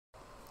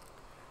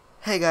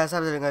Hey guys,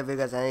 I'm doing a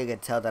video guys. I know you can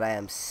tell that I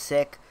am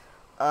sick.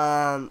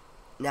 Now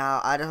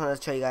I just want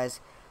to show you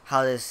guys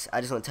how this. I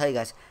just want to tell you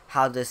guys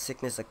how this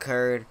sickness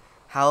occurred,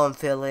 how I'm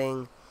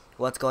feeling,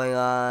 what's going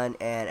on,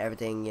 and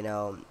everything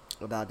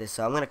about this.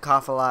 So I'm gonna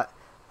cough a lot.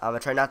 I'm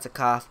gonna try not to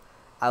cough.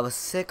 I was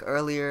sick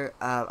earlier.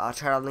 I'll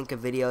try to link a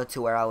video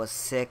to where I was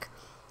sick.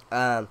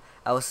 I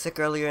was sick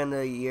earlier in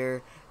the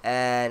year,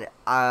 and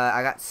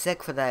I got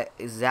sick for that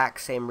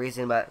exact same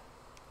reason. But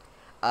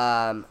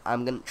I'm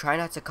gonna try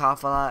not to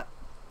cough a lot.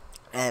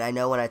 And I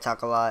know when I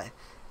talk a lot,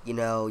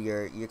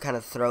 your kind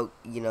of throat,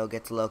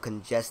 gets a little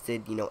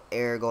congested,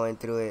 air going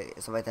through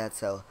it, stuff like that.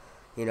 So,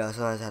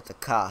 sometimes I have to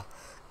cough.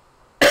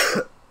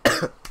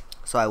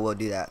 So I will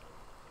do that.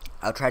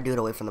 I'll try to do it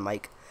away from the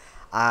mic.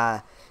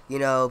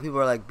 People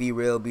are like, be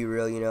real,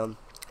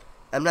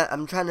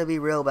 I'm trying to be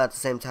real, but at the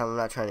same time, I'm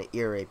not trying to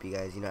ear rape you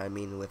guys, you know what I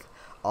mean? With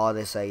all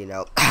this, you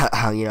know what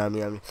I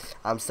mean?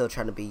 I'm still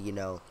trying to be,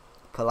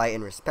 polite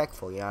and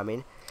respectful, you know what I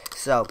mean?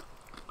 So,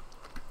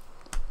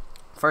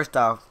 First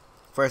off,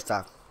 I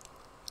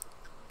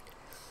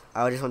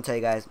just want to tell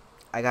you guys,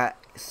 I got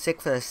sick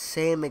for the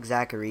same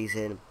exact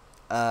reason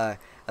of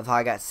how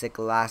I got sick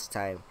last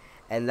time,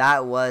 and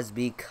that was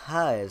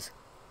because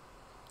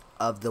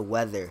of the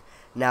weather.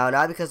 Now,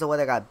 not because the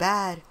weather got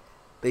bad,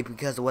 but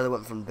because the weather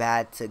went from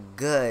bad to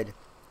good.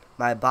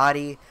 My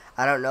body,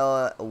 I don't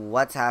know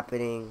what's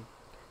happening.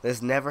 I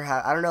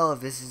don't know if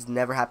this has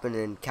never happened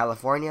in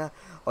California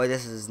or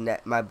this has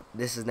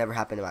never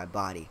happened in my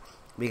body,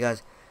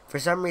 because for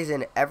some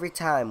reason, every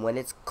time when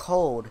it's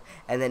cold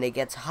and then it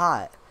gets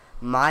hot,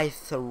 my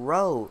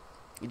throat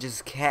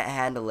just can't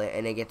handle it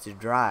and it gets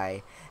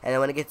dry. And then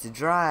when it gets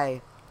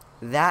dry,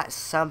 that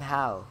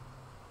somehow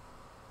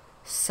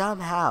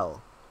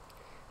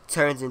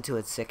turns into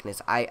a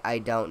sickness.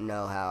 I don't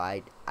know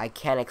how. I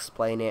can't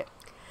explain it.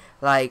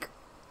 Like,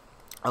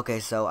 okay,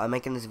 so I'm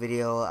making this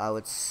video. I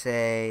would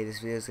say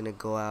this video is going to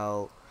go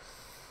out,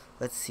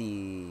 let's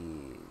see,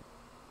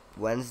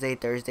 Wednesday,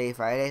 Thursday,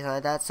 Friday, something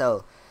like that.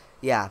 So,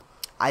 yeah,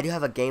 I do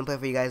have a gameplay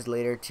for you guys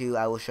later too.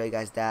 I will show you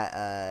guys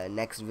that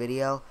next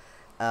video.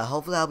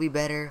 Hopefully I'll be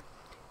better.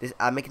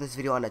 I'm making this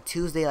video on a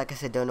Tuesday. Like I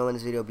said, don't know when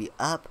this video will be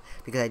up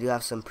because I do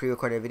have some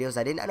pre-recorded videos.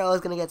 I did not know I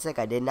was gonna get sick.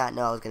 I did not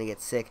know I was gonna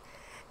get sick.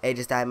 It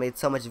just I made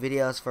so much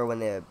videos for when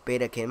the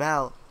beta came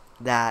out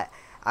that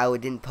I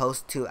didn't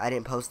post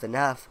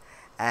enough,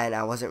 and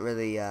I wasn't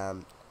really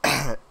and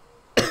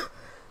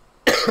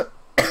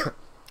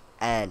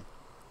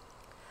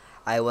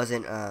I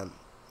wasn't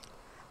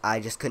I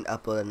just couldn't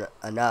upload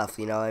enough,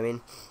 you know what I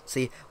mean?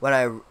 See, when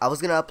I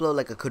was gonna upload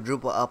like a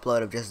quadruple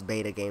upload of just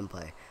beta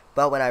gameplay,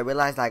 but when I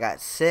realized I got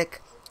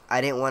sick,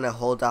 I didn't want to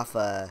hold off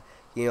a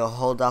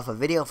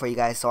video for you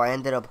guys, so I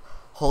ended up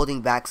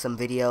holding back some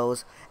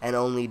videos and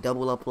only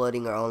double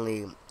uploading or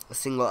only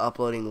single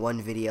uploading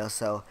one video.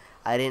 So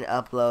I didn't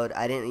upload,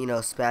 I didn't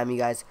spam you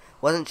guys.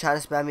 Wasn't trying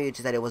to spam you, it's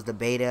just that it was the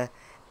beta,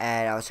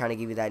 and I was trying to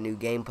give you that new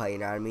gameplay, you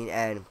know what I mean?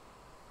 And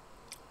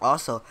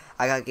also,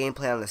 I got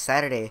gameplay on the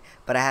Saturday,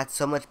 but I had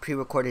so much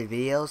pre-recorded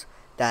videos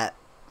that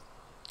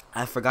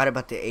I forgot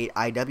about the 8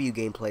 IW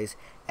gameplays,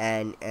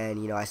 and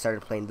I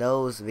started playing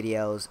those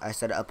videos. I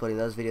started uploading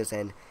those videos,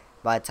 and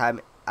by the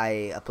time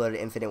I uploaded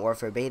Infinite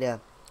Warfare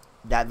beta,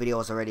 that video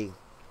was already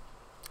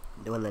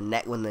when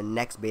the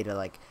next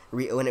beta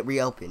when it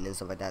reopened and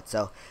stuff like that.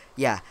 So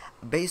yeah,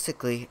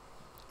 basically,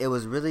 it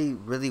was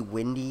really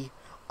windy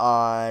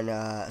on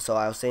so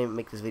I was saying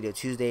make this video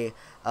Tuesday.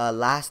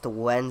 Last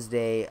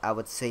Wednesday, I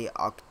would say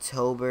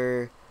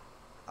October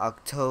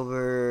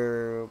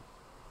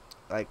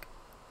like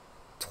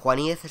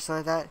 20th or something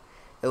like that.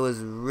 It was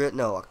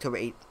October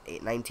 8th,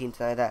 19th,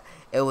 something like that.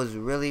 It was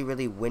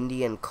really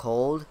windy and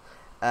cold.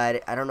 I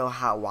don't know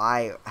how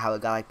it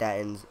got like that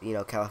in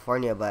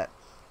California, but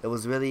it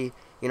was really,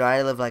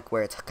 I live like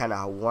where it's kind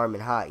of warm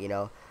and hot,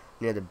 near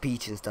the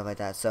beach and stuff like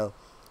that. So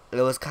it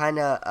was kind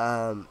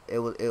of it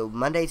was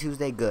Monday,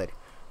 Tuesday good.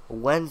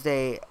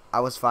 Wednesday I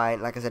was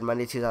fine. Like I said,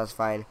 Monday, Tuesday I was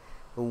fine.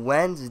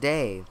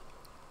 Wednesday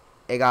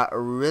it got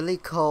really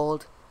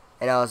cold,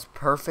 and I was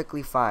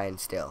perfectly fine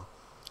still.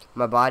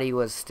 My body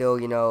was still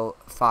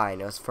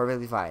fine. It was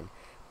perfectly fine.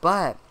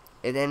 But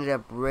it ended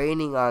up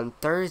raining on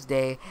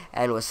Thursday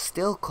and was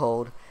still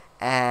cold,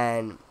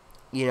 and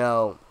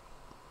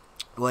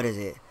what is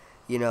it?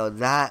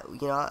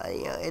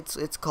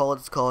 It's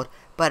cold,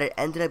 but it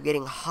ended up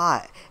getting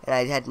hot, and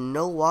I had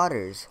no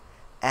waters,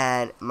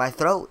 and my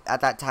throat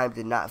at that time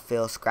did not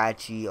feel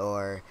scratchy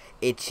or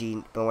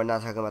itchy, but we're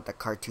not talking about the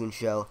cartoon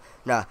show.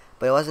 No,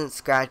 but it wasn't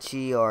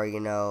scratchy or,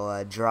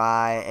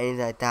 dry, anything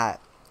like that.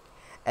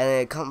 And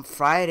then come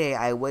Friday,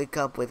 I wake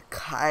up with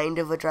kind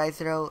of a dry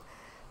throat,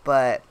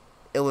 but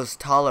it was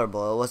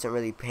tolerable. It wasn't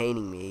really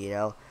paining me,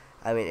 I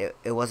mean,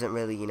 it wasn't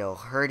really,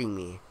 hurting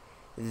me.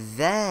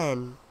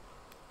 Then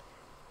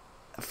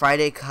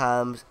Friday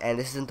comes, and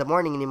this isn't the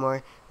morning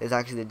anymore. It's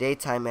actually the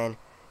daytime, and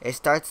it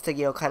starts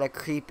to, kind of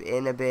creep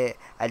in a bit.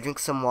 I drink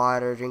some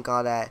water, drink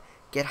all that,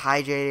 get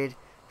hydrated,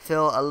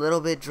 feel a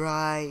little bit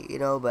dry,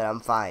 but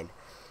I'm fine.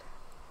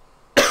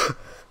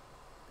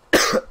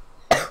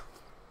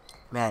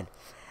 Man.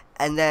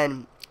 And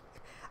then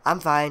I'm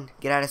fine.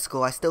 Get out of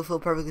school. I still feel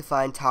perfectly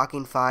fine.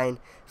 Talking fine.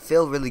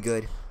 Feel really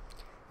good.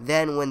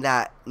 Then when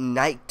that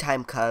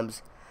nighttime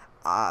comes,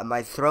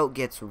 my throat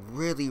gets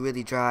really,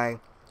 really dry.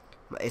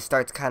 It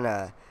starts kind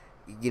of,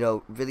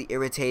 really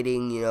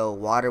irritating.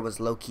 Water was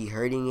low-key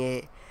hurting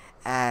it.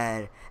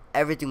 And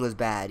everything was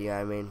bad, you know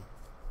what I mean?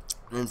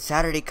 Then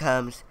Saturday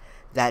comes,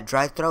 that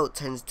dry throat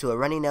turns to a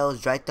runny nose,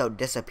 dry throat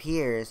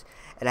disappears,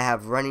 and I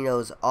have runny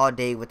nose all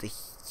day with a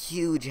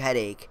huge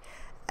headache.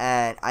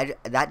 And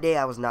that day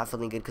I was not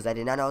feeling good because I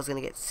did not know I was gonna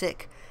get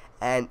sick,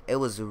 and it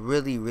was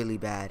really, really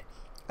bad.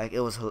 Like it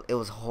was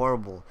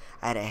horrible.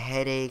 I had a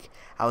headache.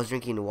 I was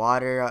drinking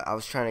water. I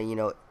was trying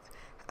to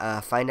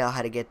find out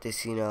how to get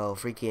this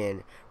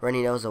freaking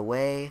runny nose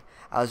away.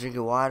 I was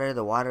drinking water.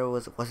 The water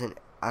wasn't.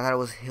 I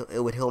thought it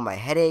would heal my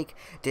headache.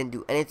 Didn't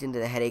do anything to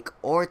the headache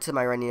or to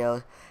my runny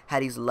nose. Had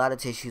to use a lot of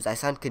tissues. I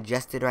sound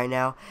congested right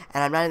now,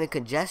 and I'm not even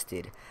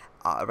congested.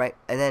 Right,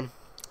 and then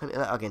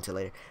I'll get into it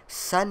later.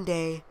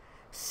 Sunday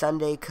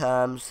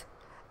comes.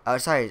 Oh,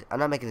 sorry, I'm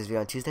not making this video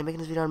on Tuesday. I'm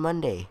making this video on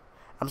Monday.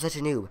 I'm such a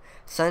noob.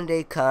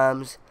 Sunday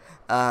comes.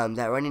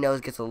 That runny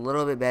nose gets a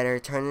little bit better.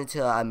 Turns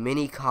into a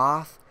mini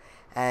cough,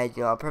 and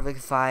I'm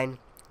perfectly fine.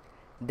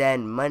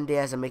 Then Monday,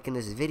 as I'm making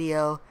this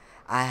video,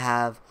 I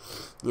have,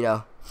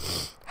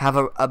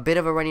 a bit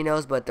of a runny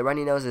nose, but the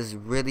runny nose is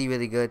really,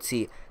 really good.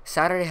 See,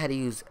 Saturday I had to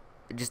use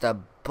just a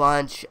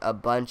bunch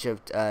of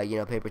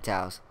paper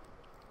towels.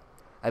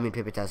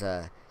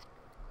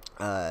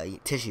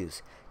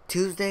 Tissues.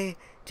 Tuesday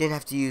didn't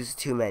have to use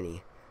too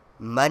many.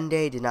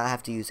 Monday did not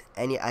have to use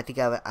any. I think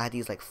I had to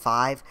use like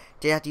 5.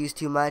 Didn't have to use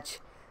too much,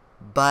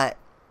 but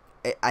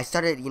I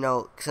started,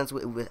 since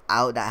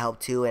without that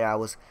helped too, and I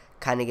was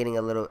kind of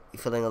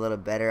feeling a little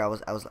better. I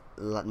was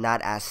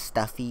not as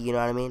stuffy, you know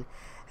what I mean,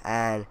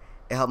 and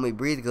it helped me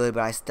breathe good.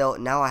 But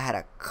now I had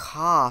a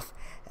cough,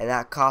 and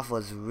that cough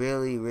was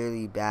really,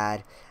 really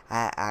bad.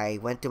 I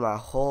went through my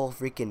whole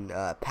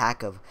freaking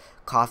pack of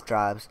cough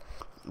drops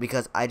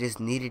because I just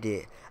needed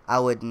it. I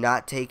would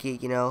not take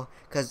it,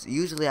 because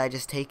usually I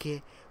just take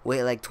it,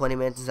 wait like 20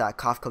 minutes until that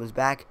cough comes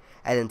back,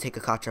 and then take a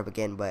cough drop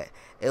again. But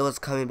it was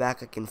coming back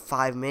like in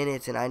 5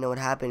 minutes, and I know what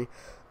happened.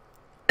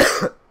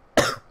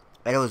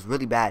 And it was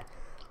really bad.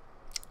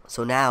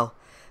 So now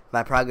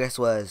my progress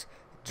was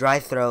dry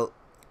throat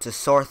to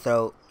sore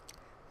throat.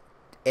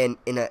 In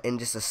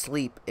just a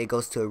sleep, it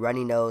goes to a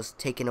runny nose,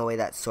 taking away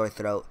that sore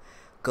throat.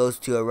 Goes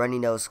to a runny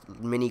nose,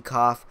 mini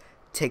cough,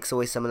 takes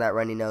away some of that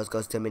runny nose,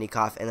 goes to a mini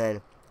cough, and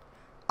then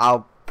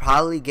I'll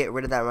probably get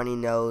rid of that runny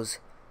nose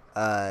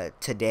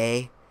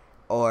today,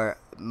 or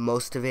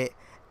most of it,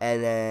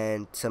 and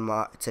then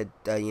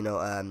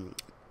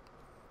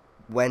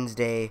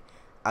Wednesday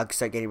I'll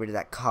start getting rid of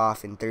that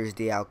cough, and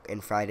Thursday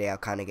and Friday I'll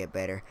kind of get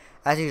better.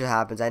 As usually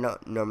happens, I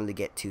don't normally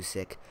get too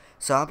sick,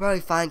 so I'm probably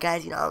fine,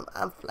 guys.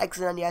 I'm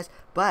flexing on you guys.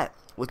 But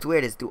what's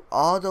weird is through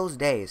all those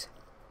days,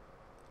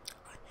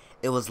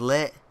 it was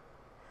lit.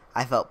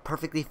 I felt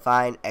perfectly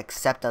fine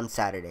except on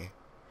Saturday.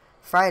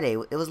 Friday,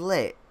 it was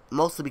lit,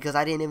 mostly because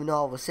I didn't even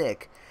know I was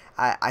sick.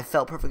 I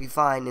felt perfectly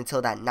fine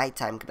until that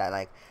nighttime,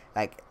 like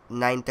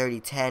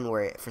 9:30, 10,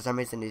 where for some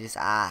reason it just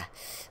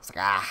it's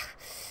like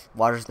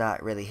water's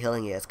not really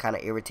healing it. It's kind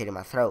of irritating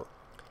my throat.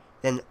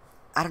 Then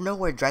out of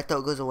nowhere, dry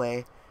throat goes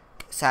away.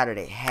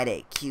 Saturday,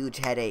 headache, huge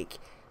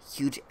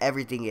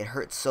everything. It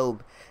hurt so.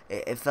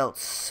 It felt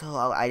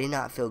so. I did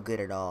not feel good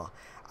at all.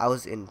 I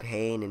was in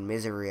pain and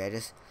misery.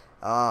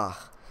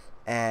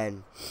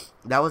 And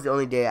that was the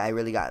only day I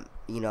really got,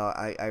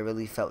 I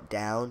really felt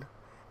down.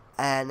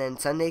 And then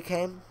Sunday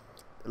came,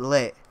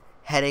 lit.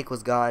 Headache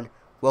was gone.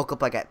 Woke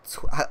up like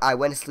I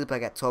went to sleep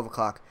like at 12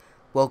 o'clock.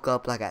 Woke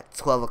up like at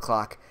 12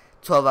 o'clock.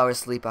 12 hours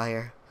sleep out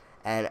here.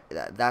 And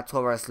that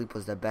 12 hours sleep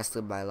was the best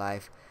of my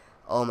life.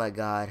 Oh my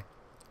god.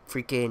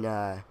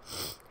 Freaking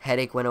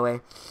headache went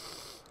away.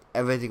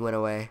 Everything went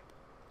away.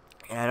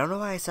 And I don't know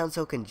why I sound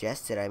so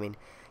congested. I mean,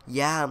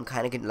 yeah, I'm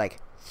kind of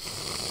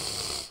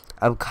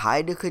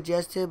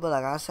congested, but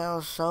like I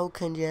sound so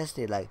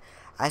congested. Like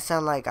I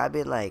sound like I've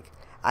been like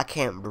I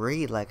can't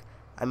breathe. Like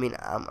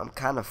I'm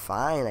kind of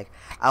fine. Like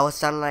I was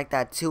sounding like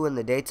that too in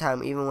the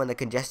daytime, even when the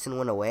congestion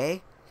went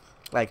away.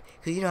 Like,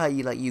 cause you know how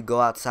you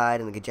go outside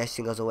and the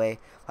congestion goes away.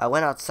 I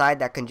went outside,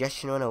 that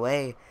congestion went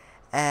away,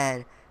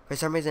 and for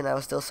some reason I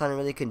was still sounding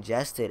really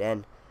congested.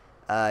 And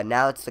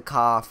now it's the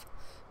cough,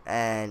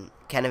 and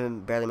can't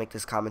even barely make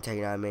this commentary.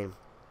 You know what I mean?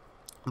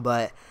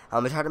 But I'm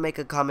gonna try to make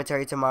a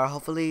commentary tomorrow.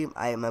 Hopefully,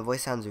 my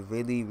voice sounds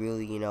really,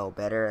 really,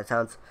 better. It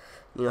sounds,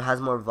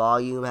 has more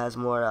volume, has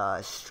more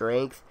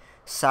strength.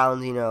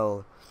 Sounds,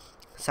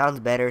 sounds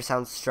better,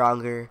 sounds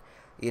stronger.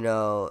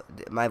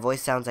 My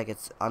voice sounds like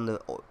it's on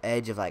the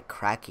edge of like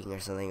cracking or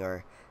something,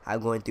 or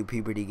I'm going through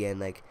puberty again.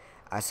 Like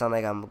I sound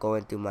like I'm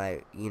going through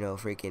my,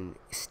 freaking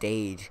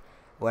stage.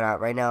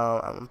 Right now,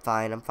 I'm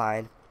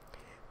fine.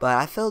 But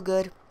I feel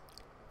good.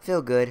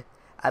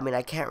 I mean,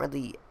 I can't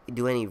really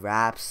do any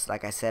raps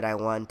like I said I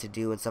want to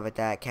do and stuff like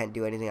that. I can't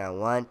do anything I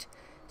want,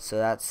 so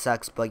that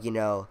sucks. But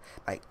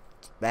like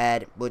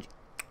bad with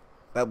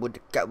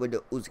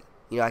the Uzi.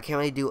 I can't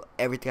really do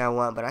everything I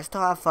want, but I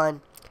still have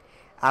fun.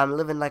 I'm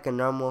living like a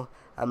normal.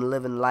 I'm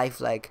living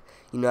life like,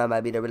 you know, I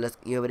might be the realest.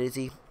 You know what it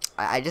is?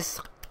 I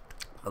just,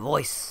 my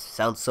voice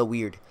sounds so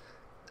weird.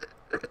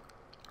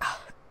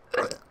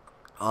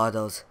 Oh,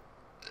 those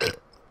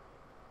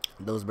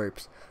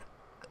burps.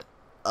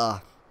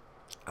 I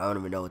don't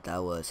even know what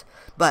that was.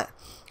 But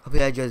hope you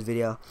guys enjoyed this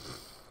video.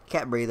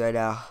 Can't breathe right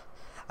now.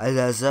 I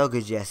sound so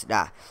congested.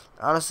 Nah,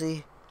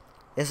 honestly,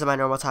 this is my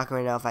normal talking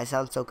right now. If I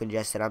sound so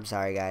congested, I'm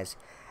sorry, guys.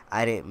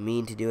 I didn't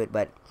mean to do it,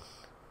 but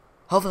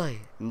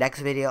hopefully next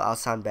video I'll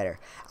sound better.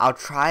 I'll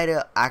try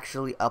to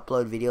actually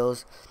upload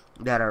videos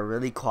that are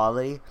really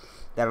quality,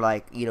 that are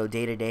like, you know,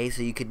 day to day,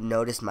 so you can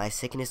notice my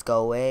sickness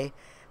go away.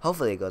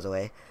 Hopefully it goes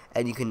away,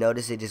 and you can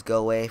notice it just go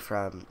away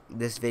from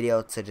this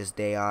video to just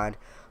day on.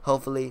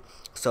 Hopefully.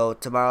 So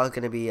tomorrow is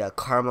gonna be a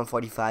Karma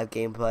 45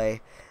 gameplay,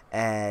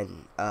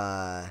 and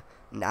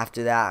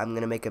after that I'm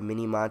gonna make a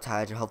mini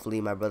montage, and hopefully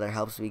my brother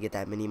helps me get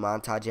that mini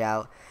montage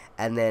out.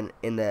 And then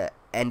in the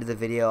end of the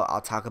video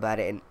I'll talk about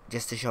it, and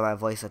just to show my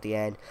voice at the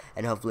end,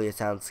 and hopefully it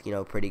sounds, you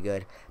know, pretty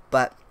good.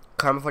 But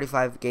Karma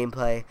 45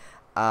 gameplay.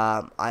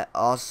 I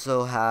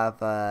also have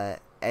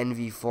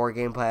NV4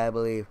 gameplay, I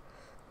believe.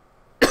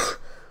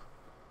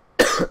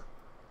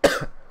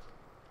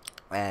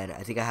 And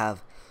I think I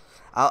have.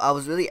 I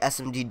was really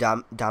SMG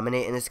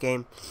dominant in this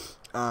game.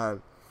 I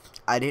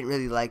didn't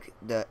really like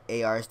the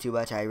ARs too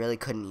much. I really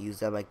couldn't use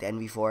them like the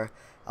NV4.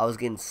 I was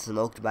getting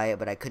smoked by it,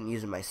 but I couldn't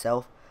use it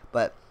myself.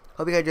 But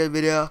hope you guys enjoyed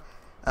the video.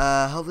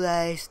 Hopefully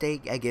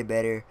I get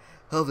better.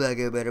 Hopefully I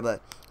get better.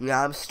 But you know,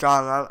 I'm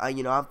strong.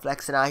 I'm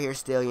flexing out here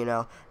still. You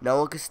know, no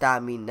one can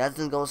stop me.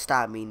 Nothing's gonna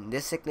stop me.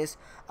 This sickness,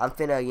 I'm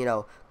finna, you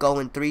know, go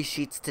in 3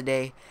 sheets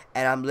today,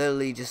 and I'm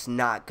literally just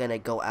not gonna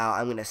go out.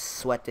 I'm gonna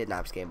sweat it. Nah,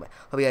 I'm just kidding. But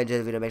hope you guys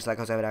enjoyed the video. Make sure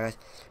to like, comment, guys.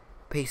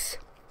 Peace.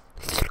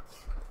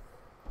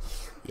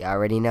 You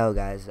already know,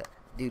 guys.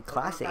 Dude,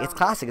 classic. It's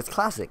classic. It's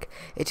classic.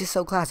 It's just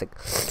so classic.